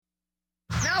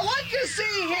you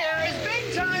see here is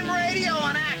big-time radio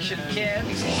in action,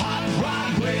 kids. Hot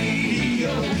Rod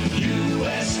Radio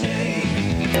USA.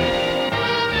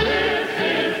 This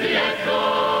is the Edsel.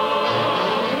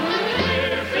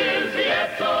 This is the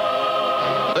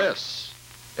Edsel. This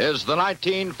is the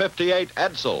 1958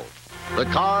 Edsel, the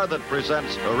car that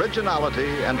presents originality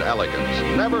and elegance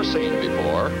never seen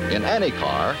before in any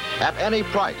car at any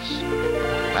price,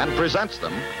 and presents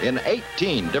them in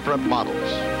 18 different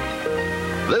models.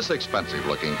 This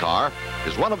expensive-looking car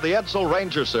is one of the Edsel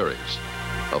Ranger series,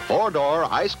 a four-door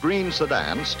ice green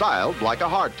sedan styled like a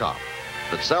hardtop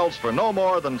that sells for no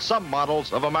more than some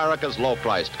models of America's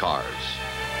low-priced cars.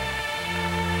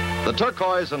 The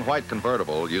turquoise and white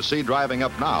convertible you see driving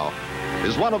up now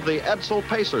is one of the Edsel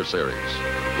Pacer series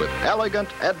with elegant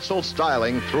Edsel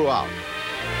styling throughout,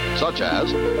 such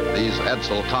as these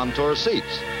Edsel Contour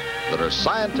seats that are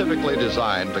scientifically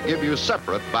designed to give you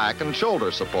separate back and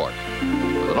shoulder support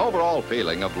with an overall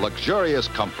feeling of luxurious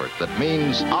comfort that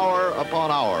means hour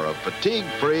upon hour of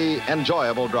fatigue-free,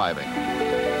 enjoyable driving.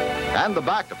 And the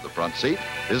back of the front seat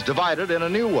is divided in a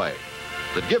new way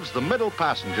that gives the middle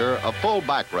passenger a full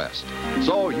backrest,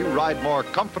 so you ride more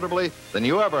comfortably than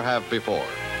you ever have before.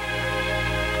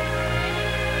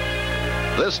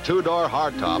 This two-door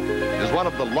hardtop is one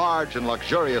of the large and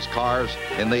luxurious cars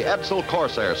in the Edsel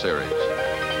Corsair series.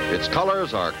 Its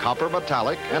colors are copper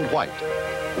metallic and white,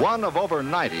 one of over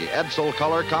 90 Edsel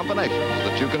color combinations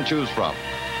that you can choose from,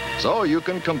 so you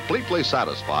can completely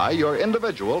satisfy your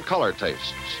individual color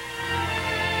tastes.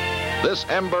 This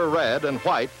ember red and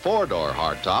white four-door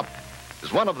hardtop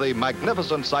is one of the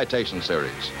magnificent Citation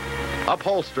series,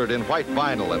 upholstered in white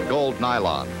vinyl and gold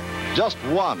nylon, just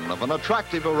one of an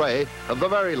attractive array of the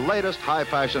very latest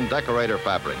high-fashion decorator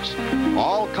fabrics,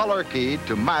 all color-keyed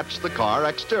to match the car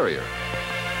exterior.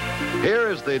 Here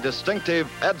is the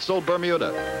distinctive Edsel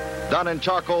Bermuda, done in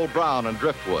charcoal brown and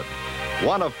driftwood,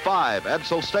 one of 5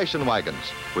 Edsel station wagons,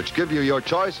 which give you your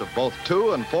choice of both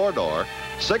 2- and 4-door,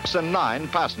 6- and 9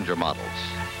 passenger models.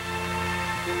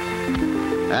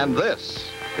 And this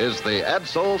is the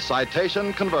Edsel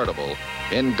Citation Convertible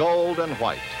in gold and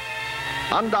white.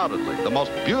 Undoubtedly the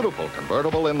most beautiful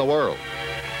convertible in the world.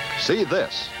 See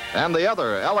this and the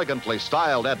other elegantly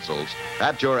styled Edsels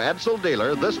at your Edsel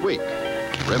dealer this week.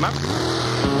 Remember?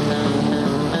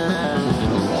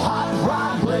 Hot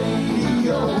Rod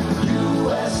Radio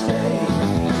USA.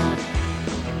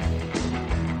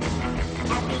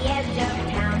 At the edge of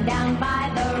town, down by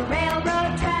the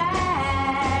railroad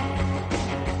track,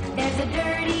 there's a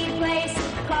dirty place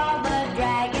called the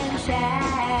Dragon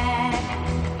Shack.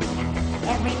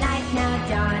 Every night now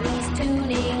Johnny's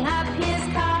tuning up his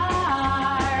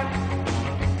car,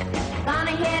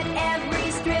 gonna hit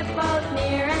every strip both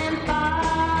near and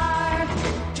far.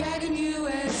 Dragon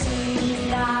USA. He's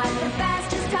got the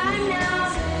fastest time now,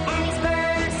 and he's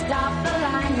first off the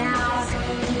line now.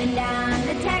 Even down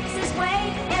the Texas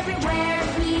way, everywhere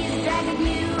he's Dragon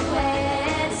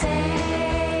USA.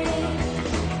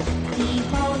 He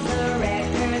holds the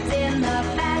records in the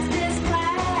fastest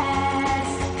class,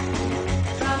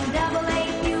 from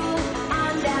AA fuel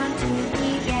on down to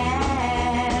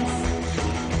E-gas,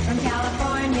 from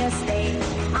California state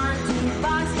on to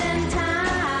Boston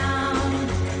town.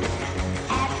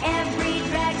 At every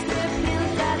drag strip he'll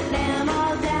shut them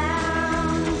all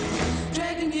down.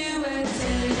 Dragon USA.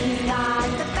 He's got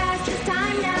the fastest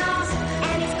time now,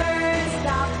 and he's first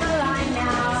off the line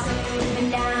now. Even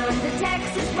down the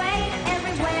Texas way,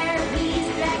 everywhere he's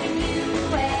Dragon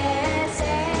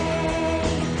USA.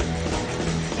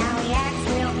 Now he acts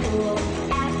real cool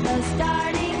at the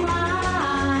starting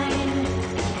line,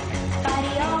 but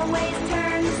he always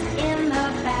turns in the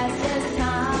fastest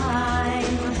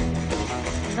time.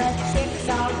 The chicks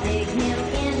all dig him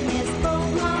in his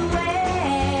full-blown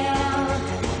rail,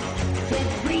 with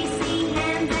greasy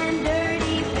hands and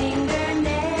dirty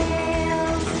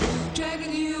fingernails.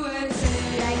 Dragon USA.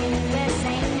 Dragon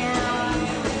USA now.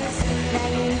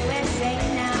 Dragon USA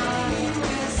now.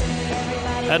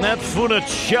 Everybody Annette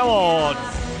Funicello,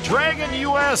 Dragon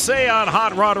USA on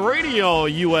Hot Rod Radio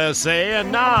USA.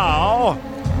 And now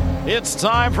it's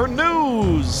time for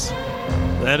news.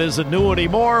 That isn't new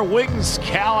anymore. Wings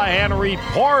Callahan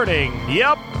reporting.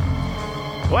 Yep.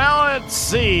 Well, let's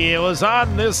see. It was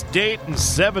on this date in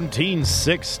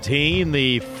 1716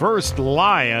 the first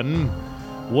lion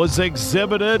was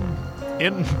exhibited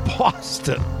in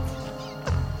Boston.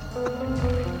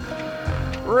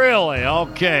 Really?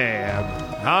 Okay.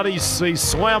 How do you see?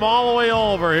 Swam all the way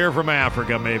over here from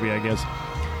Africa, maybe, I guess.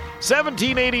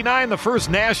 1789, the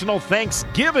first National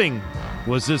Thanksgiving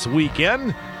was this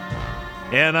weekend.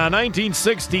 In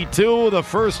 1962, the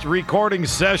first recording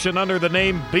session under the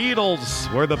name Beatles.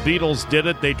 Where the Beatles did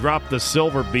it, they dropped the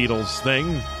Silver Beatles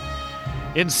thing.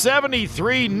 In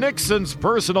 73, Nixon's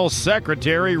personal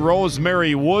secretary,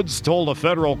 Rosemary Woods, told a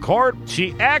federal court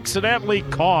she accidentally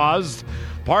caused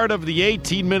part of the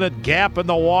 18-minute gap in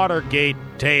the Watergate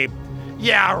tape.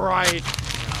 Yeah, right.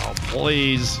 Oh,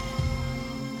 please.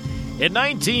 In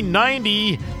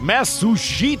 1990,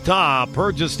 Matsushita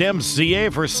purchased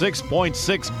MCA for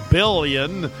 $6.6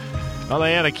 billion. Well,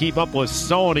 they had to keep up with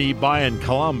Sony buying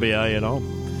Columbia, you know.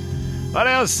 What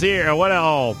else here?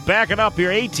 Backing up here,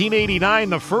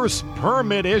 1889, the first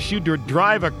permit issued to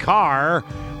drive a car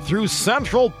through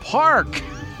Central Park.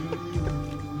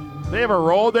 They have a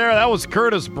road there? That was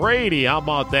Curtis Brady. How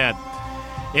about that?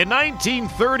 In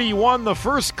 1931, the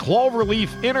first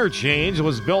Cloverleaf interchange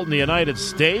was built in the United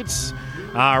States.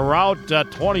 Route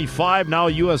 25, now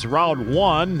U.S. Route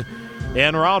 1,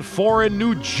 and Route 4 in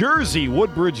New Jersey,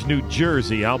 Woodbridge, New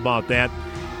Jersey. How about that?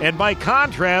 And by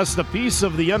contrast, a piece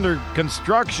of the under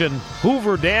construction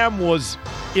Hoover Dam was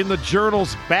in the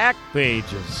journal's back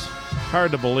pages.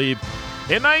 Hard to believe.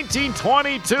 In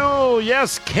 1922,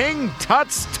 yes, King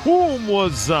Tut's tomb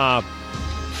was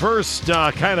first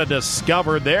kind of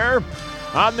discovered there.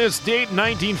 On this date,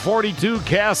 1942,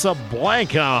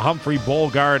 Casablanca, Humphrey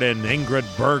Bogart and Ingrid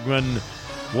Bergman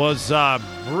was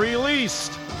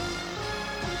released.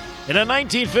 And in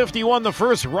 1951, the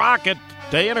first rocket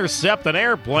to intercept an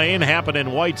airplane happened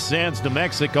in White Sands, New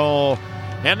Mexico.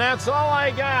 And that's all I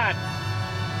got.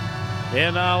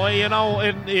 And,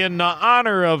 in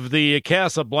honor of the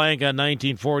Casablanca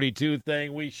 1942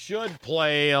 thing, we should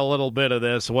play a little bit of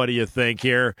this. What do you think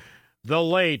here? The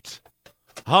late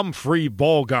Humphrey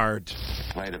Bogart.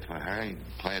 Played it for her, you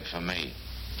play it for me.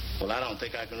 Well, I don't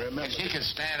think I can remember. If she can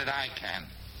stand it, I can.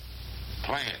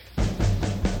 Play it.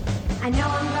 I know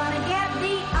I'm gonna get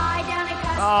the eye down at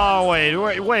Custom. Oh,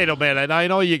 wait a minute. I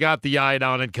know you got the eye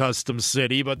down in Custom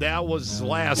City, but that was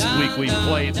last week we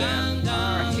played that.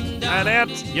 And that,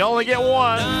 you only get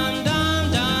one.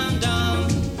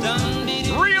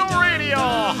 Real Radio,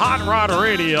 Hot Rod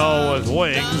Radio with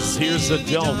Wings. Here's the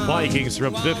Del Vikings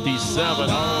from 57.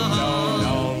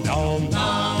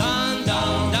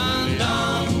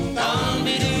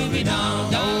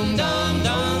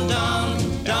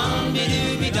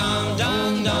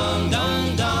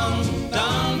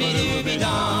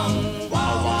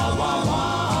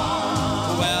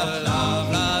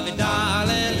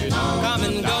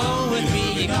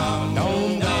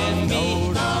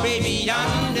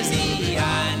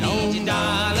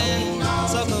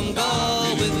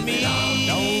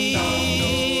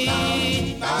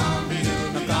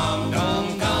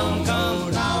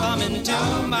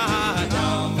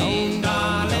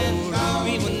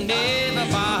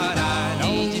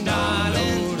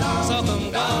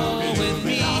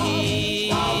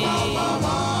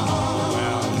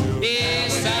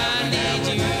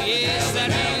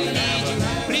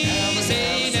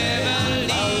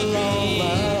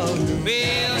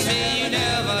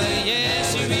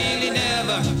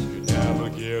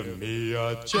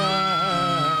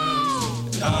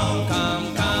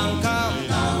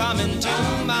 Come into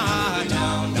my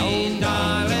town,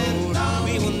 darling.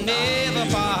 We will never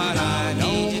part. I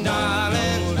need you,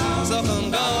 darling. So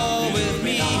come go with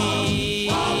me. Yeah.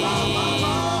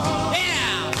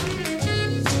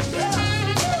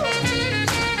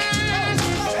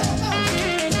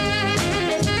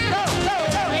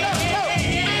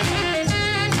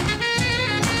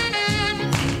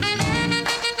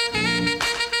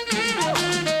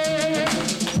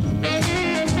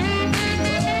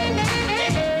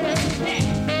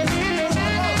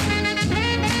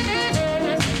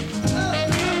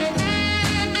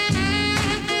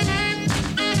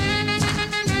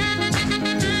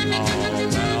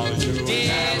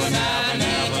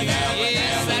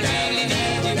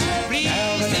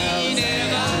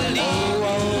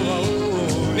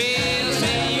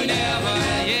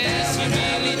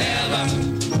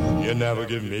 Never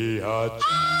give me a top.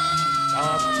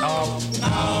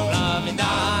 Love me,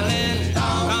 darling.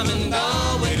 Come and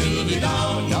go with me.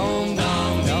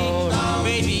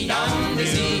 Baby, I'm the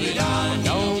sea.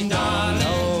 Darling.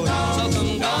 So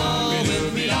come go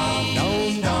with me.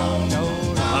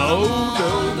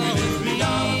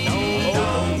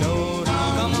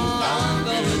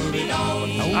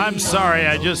 I'm sorry,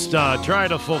 I just try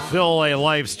to fulfill a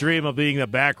live stream of being the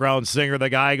background singer, the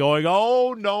guy going,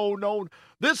 oh, no.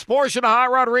 This portion of Hot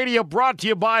Rod Radio brought to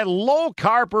you by Low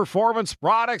Carb Performance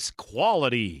Products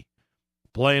Quality.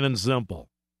 Plain and simple.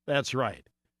 That's right.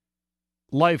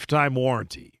 Lifetime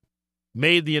warranty.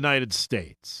 Made in the United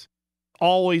States.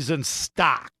 Always in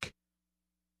stock.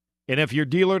 And if your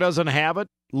dealer doesn't have it,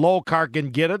 Low-Car can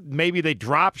get it. Maybe they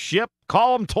drop ship.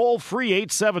 Call them toll-free,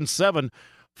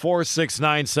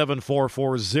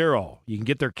 877-469-7440. You can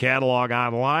get their catalog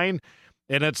online,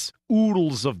 and it's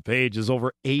oodles of pages,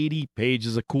 over 80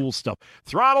 pages of cool stuff.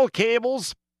 Throttle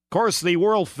cables, of course, the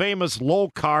world-famous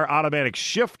Low-Car automatic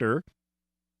shifter.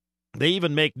 They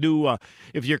even make new,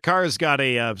 if your car's got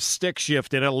a stick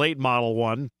shift in a late model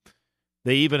one,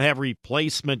 they even have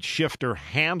replacement shifter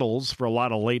handles for a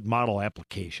lot of late model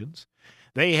applications.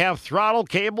 They have throttle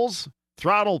cables,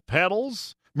 throttle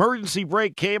pedals, emergency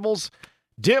brake cables,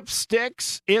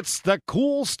 dipsticks. It's the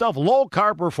cool stuff.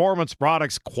 Low-Car Performance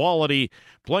Products, quality,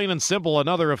 plain and simple.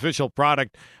 Another official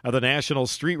product of the National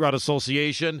Street Rod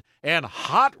Association and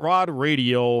Hot Rod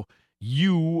Radio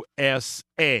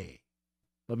USA.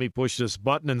 Let me push this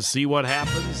button and see what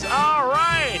happens. All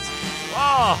right.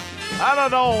 Oh, I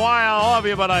don't know why I love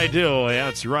you, but I do.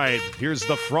 That's right. Here's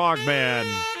the Frogman.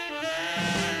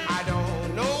 I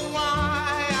don't know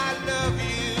why I love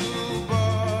you,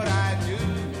 but I do.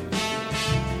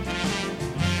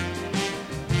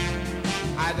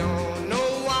 I don't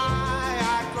know why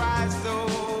I cry so,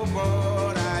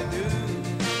 but I do.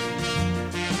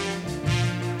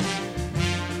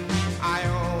 I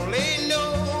only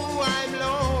know I'm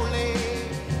lonely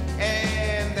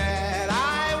and that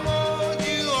I want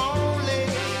you only.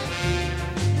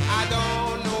 I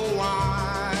don't know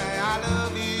why I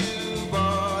love you,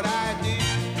 but I do.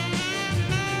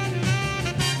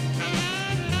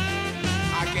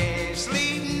 I can't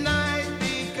sleep night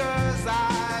because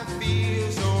I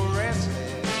feel so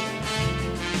restless.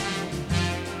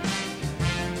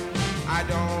 I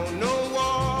don't know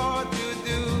what to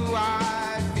do,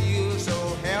 I feel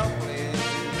so helpless.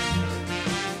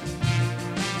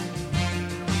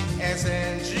 And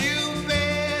since you've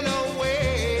been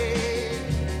away,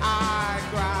 I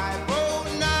cry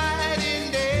both night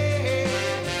and day.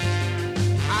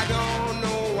 I don't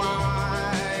know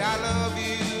why I love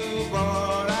you,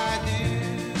 but I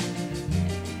do.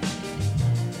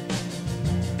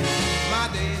 My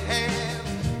days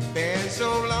have been so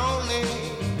lonely,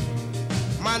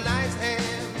 my nights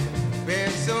have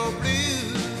been so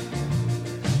blue.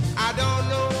 I don't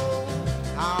know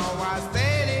how I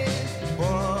stand it,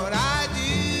 but I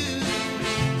do.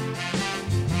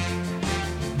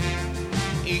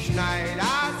 Each night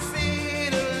I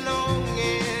sit alone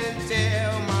and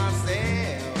tell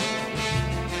myself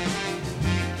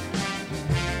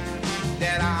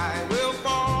that I will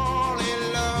fall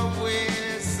in love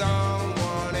with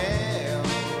someone else.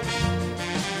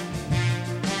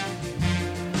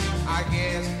 I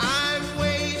guess I'm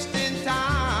wasting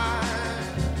time,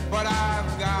 but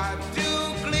I've got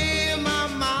to clear my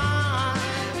mind.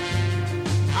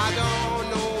 I don't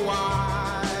know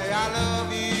why I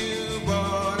love you,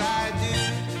 but I do.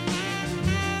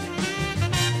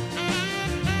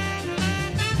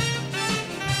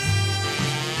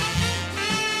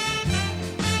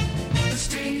 The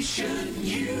station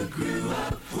you grew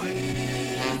up with.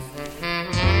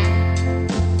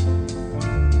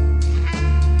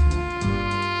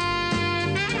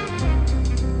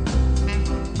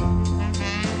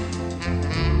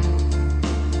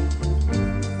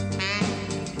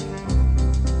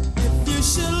 If you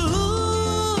should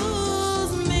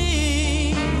lose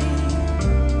me,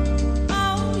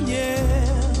 oh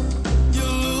yeah, you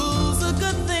lose a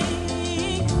good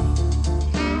thing.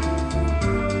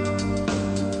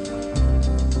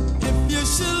 If you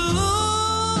should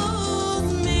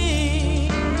lose me,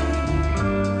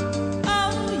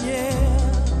 oh yeah,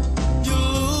 you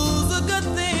lose a good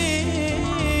thing.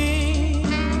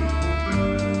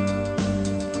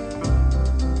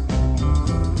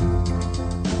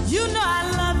 You know I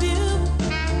love you,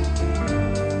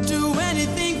 do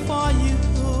anything for you.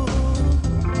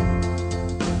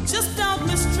 Just don't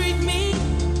mistreat me,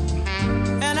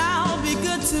 and I'll be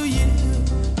good to you.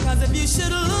 'Cause if you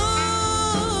should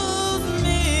lose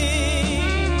me,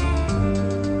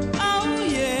 oh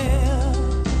yeah,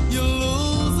 you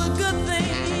lose a good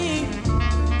thing.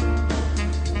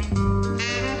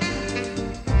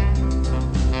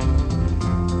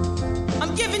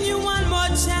 I'm giving you one more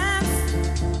chance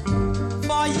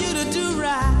for you to do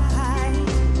right.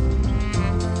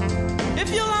 If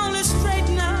you'll only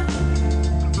straighten up,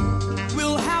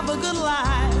 we'll have a good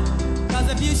life. 'Cause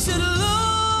if you should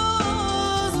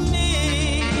lose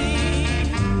me,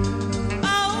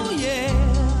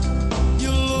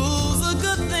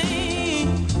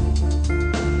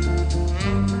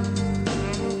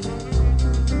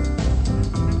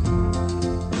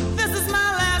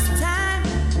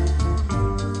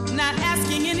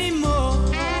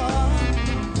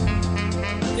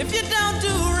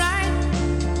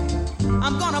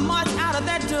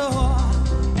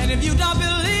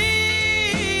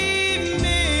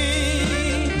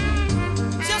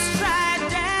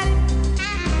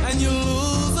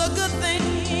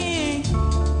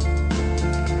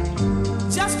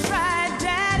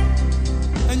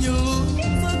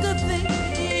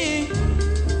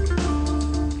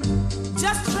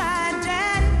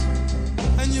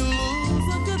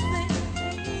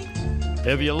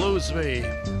 If you lose me,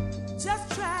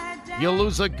 you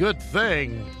lose a good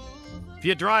thing. If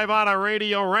you drive on a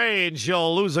radio range,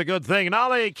 you'll lose a good thing. Now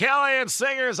the Callahan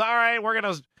Singers, all right, we're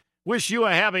going to wish you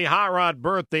a happy hot rod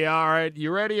birthday, all right.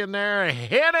 You ready in there?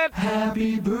 Hit it!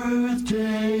 Happy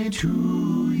birthday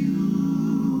to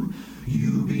you.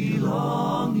 You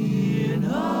belong in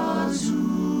a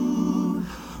zoo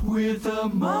with the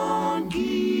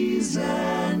monkeys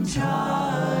and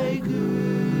tigers.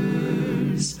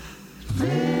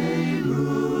 They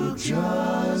look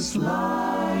just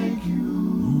like you.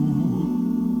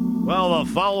 Well,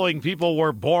 the following people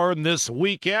were born this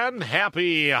weekend.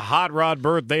 Happy hot rod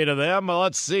birthday to them.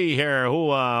 Let's see here.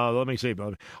 Let me see.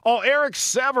 Oh, Eric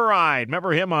Severide.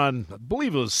 Remember him on, I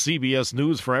believe it was CBS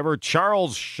News Forever.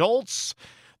 Charles Schultz,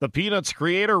 the Peanuts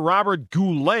creator. Robert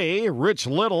Goulet, Rich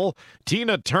Little,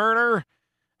 Tina Turner.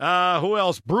 Who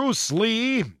else? Bruce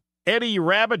Lee, Eddie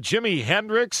Rabbitt, Jimi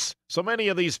Hendrix. So many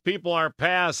of these people are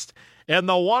past. And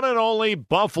the one and only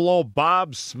Buffalo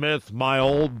Bob Smith, my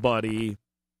old buddy.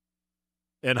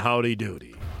 And Howdy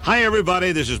Doody. Hi,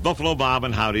 everybody. This is Buffalo Bob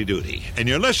and Howdy Doody. And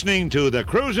you're listening to the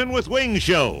Cruisin' with Wings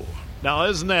show. Now,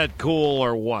 isn't that cool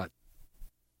or what?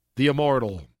 The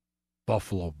immortal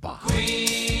Buffalo Bob.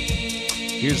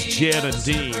 Here's Jan and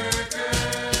Dean.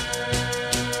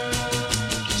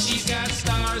 She's got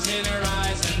stars in her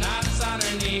eyes and knots on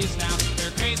her knees now. Her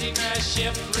crazy grass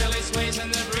ship really sways in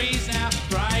the breeze now.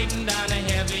 Riding down a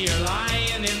heavier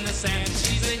lying in the sand.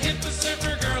 She's a hippest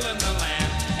surfer girl in the land.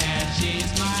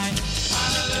 She's my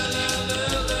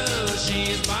Honolulu,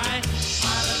 she's my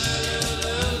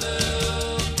Honolulu,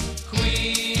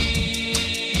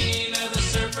 queen of the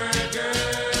surfer girl.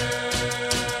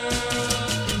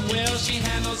 Well, she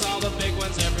handles all the big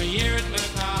ones every year at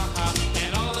Makaha,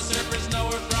 and all the surfers know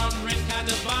her from Rinca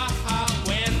to Baja.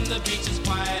 When the beach is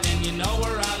quiet and you know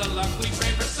we're out of luck, we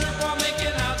pray for surf while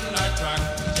making out in our truck.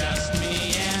 Just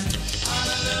me and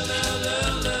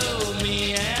Honolulu,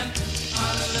 me and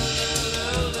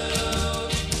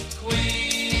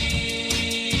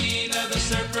queen of the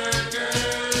surfer girls.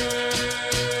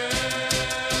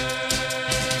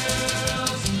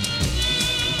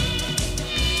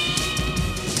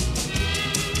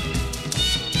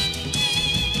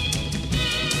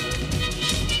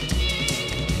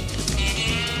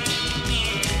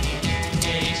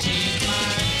 Hey, she's my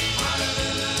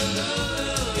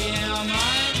Honolulu, yeah,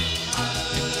 my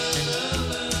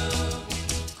Honolulu,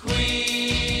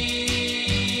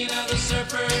 queen of the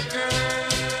surfer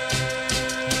girls.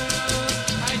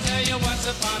 I tell you, once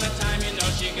upon a time, you know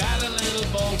she got a little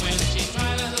bowl when she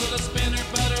tried to hold a spinner,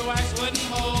 but her wax wouldn't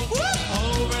hold.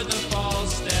 Over the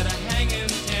falls instead of hanging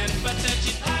 10, but then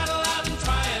she'd paddle out and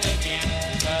try it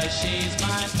again. 'Cause she's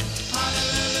my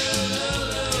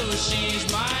Honolulu, she's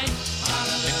my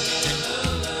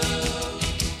Honolulu,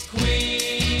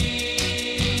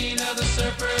 queen of the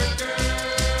surfer girls.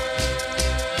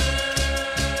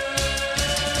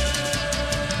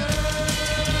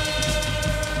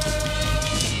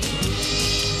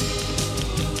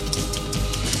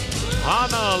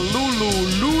 Honolulu,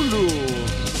 Lulu.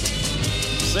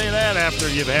 Say that after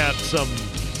you've had some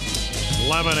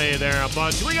lemonade there a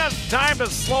bunch. We got time to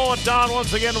slow it down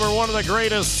once again. We're one of the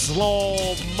greatest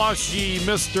slow, mushy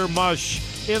Mr. Mush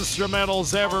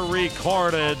instrumentals ever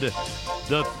recorded.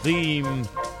 The theme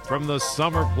from The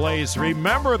Summer Place.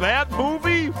 Remember that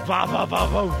movie?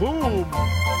 Va-va-va-va-boom.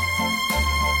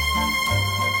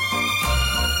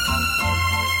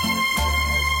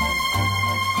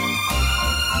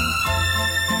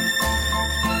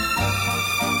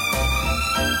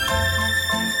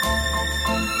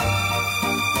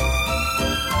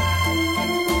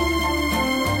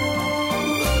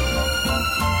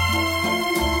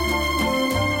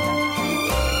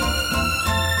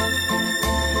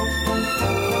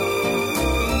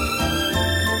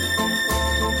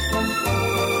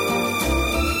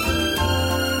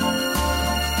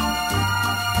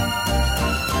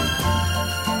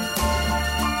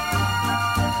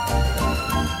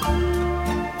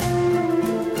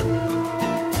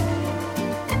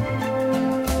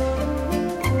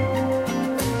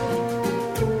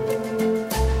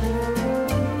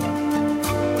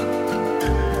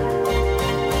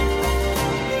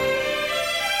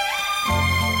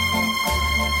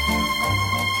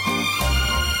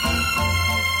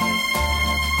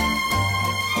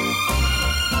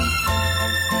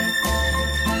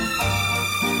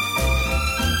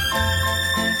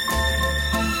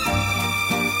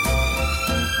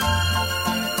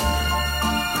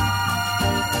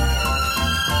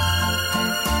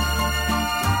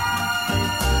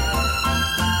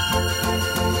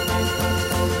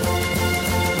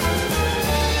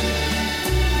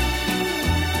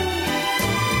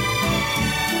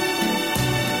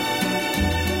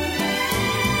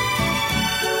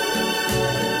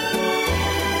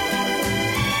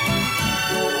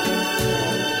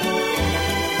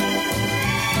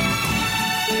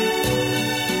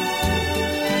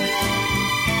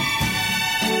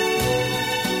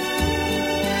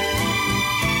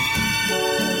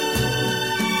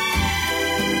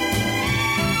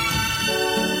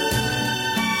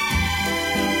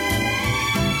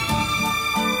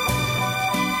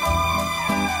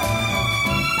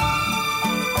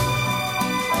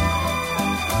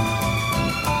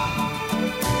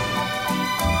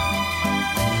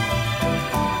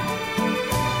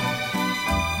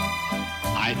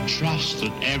 trust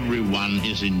that everyone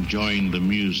is enjoying the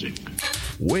music.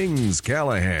 Wings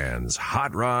Callahan's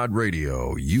Hot Rod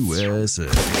Radio USA.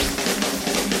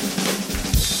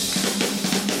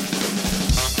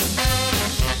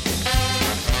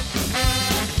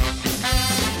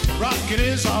 Rockin'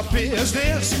 is our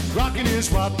business, rockin' is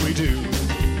what we do.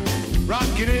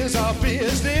 Rockin' is our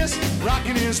business,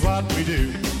 rockin' is what we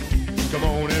do. Come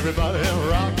on everybody,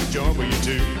 rock the joint with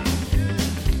you too.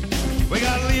 We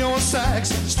got Leo on sax,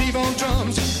 Steve on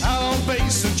drums, Al on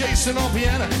bass, and Jason on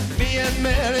piano. Me and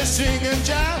Mary sing and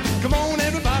jive. Come on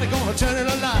everybody, gonna turn it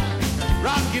alive.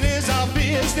 Rockin' is our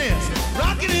business,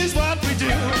 rockin' is what we do.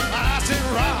 I said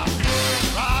rock,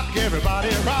 rock everybody,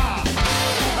 rock.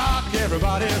 Rock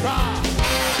everybody, rock.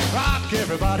 Rock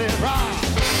everybody, rock.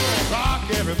 Rock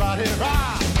everybody,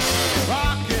 rock.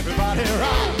 Rock everybody,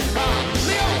 rock. Rock.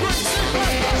 Leo Brooks, sing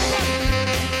back.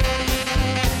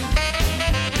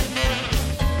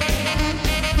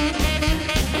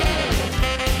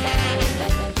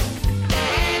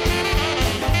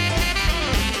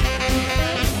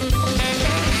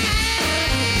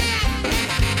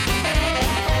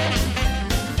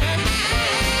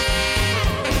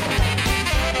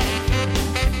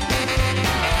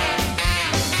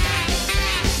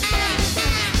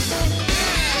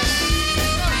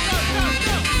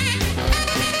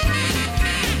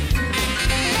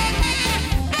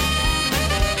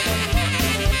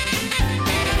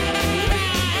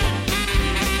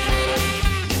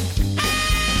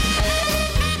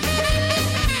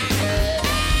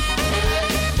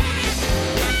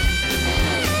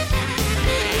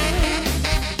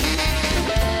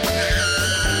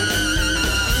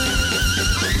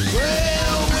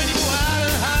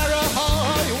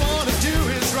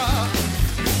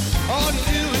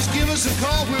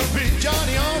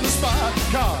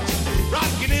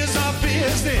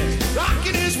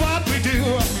 Rockin' is what we do.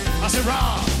 I said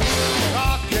rock,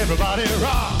 rock everybody,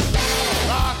 rock.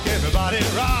 Rock everybody,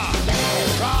 rock.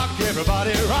 Rock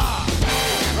everybody, rock.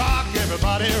 Rock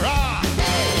everybody, rock.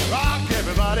 Rock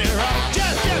everybody, rock.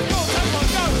 Just go, go,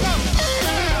 go.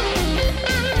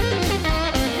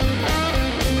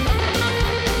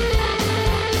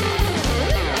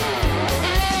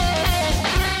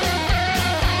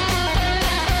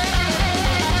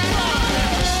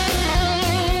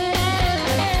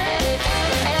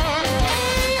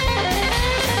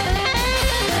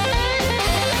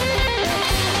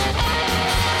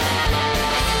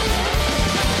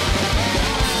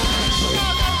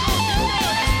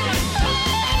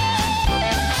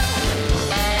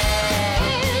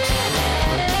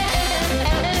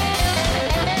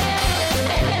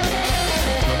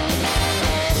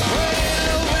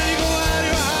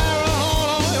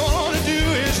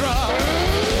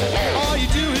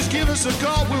 So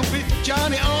God will be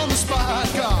Johnny on the spot.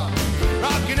 God,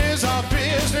 rockin' is our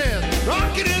business.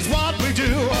 Rockin' is what we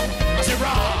do. I say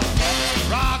rock,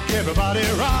 rock everybody,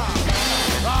 rock.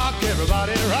 Rock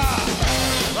everybody, rock.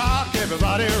 Rock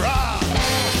everybody, rock.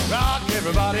 Rock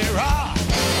everybody, rock.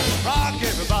 Rock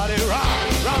everybody, rock.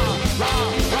 Rock,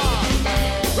 rock, rock.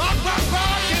 Rock, rock,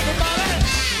 rock everybody.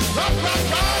 Rock, rock,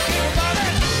 rock everybody.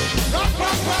 Rock,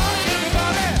 rock, rock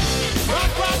everybody.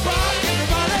 Rock, rock, rock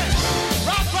everybody.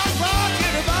 Rock, rock, rock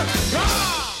everybody. Rock,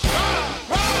 rock,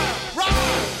 rock, rock,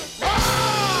 rock.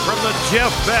 From the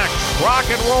Jeff Beck Rock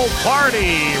and Roll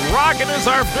Party, rockin' is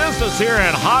our business here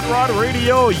at Hot Rod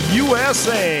Radio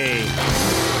USA.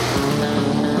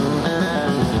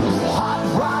 Hot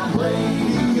Rod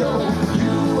Radio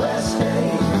USA.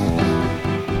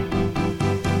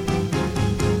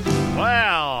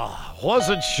 Well,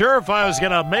 wasn't sure if I was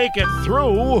going to make it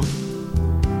through.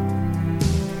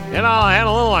 You know, I had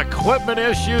a little equipment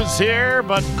issues here,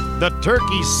 but the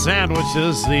turkey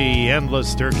sandwiches, the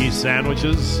endless turkey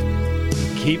sandwiches,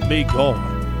 keep me going.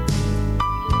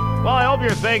 Well, I hope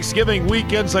your Thanksgiving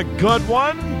weekend's a good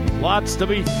one. Lots to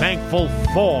be thankful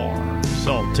for.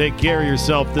 So take care of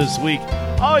yourself this week.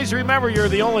 Always remember you're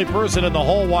the only person in the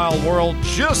whole wild world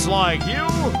just like you.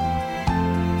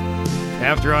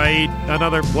 After I eat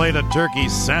another plate of turkey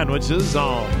sandwiches,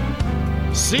 I'll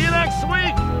see you next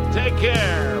week. Take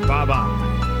care. Bye-bye.